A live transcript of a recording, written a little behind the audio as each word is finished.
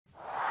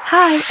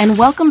Hi, and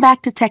welcome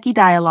back to Techie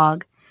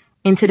Dialogue.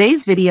 In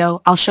today's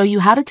video, I'll show you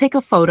how to take a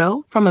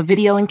photo from a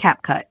video in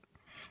CapCut.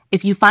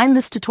 If you find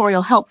this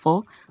tutorial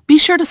helpful, be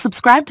sure to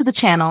subscribe to the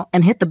channel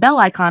and hit the bell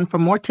icon for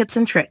more tips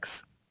and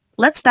tricks.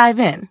 Let's dive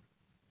in.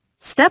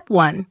 Step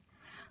 1.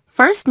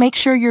 First, make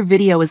sure your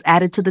video is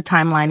added to the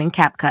timeline in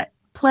CapCut.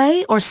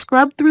 Play or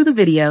scrub through the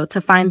video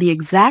to find the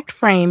exact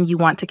frame you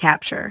want to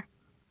capture.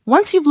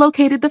 Once you've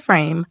located the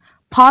frame,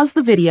 pause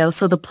the video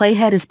so the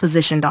playhead is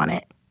positioned on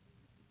it.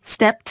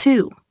 Step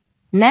 2.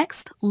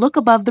 Next, look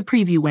above the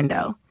preview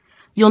window.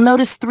 You'll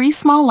notice 3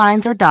 small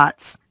lines or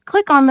dots.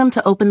 Click on them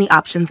to open the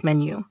Options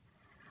menu.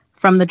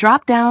 From the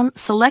drop-down,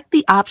 select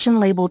the option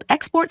labeled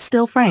Export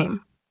Still Frame.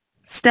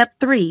 Step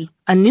 3.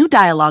 A new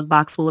dialog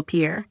box will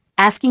appear,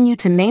 asking you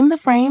to name the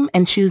frame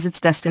and choose its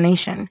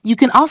destination. You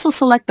can also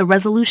select the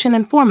resolution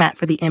and format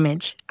for the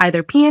image,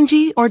 either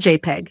PNG or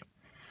JPEG.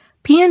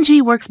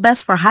 PNG works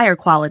best for higher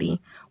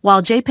quality,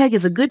 while JPEG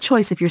is a good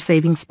choice if you're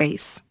saving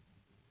space.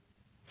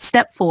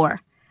 Step 4.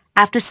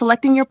 After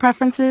selecting your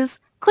preferences,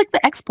 click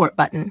the Export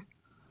button.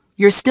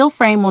 Your still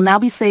frame will now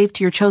be saved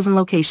to your chosen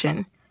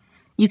location.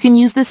 You can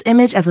use this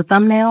image as a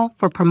thumbnail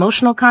for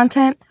promotional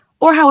content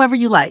or however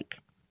you like.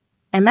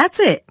 And that's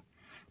it.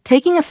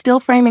 Taking a still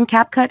frame in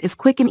CapCut is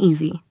quick and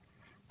easy.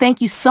 Thank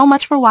you so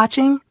much for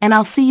watching, and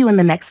I'll see you in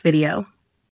the next video.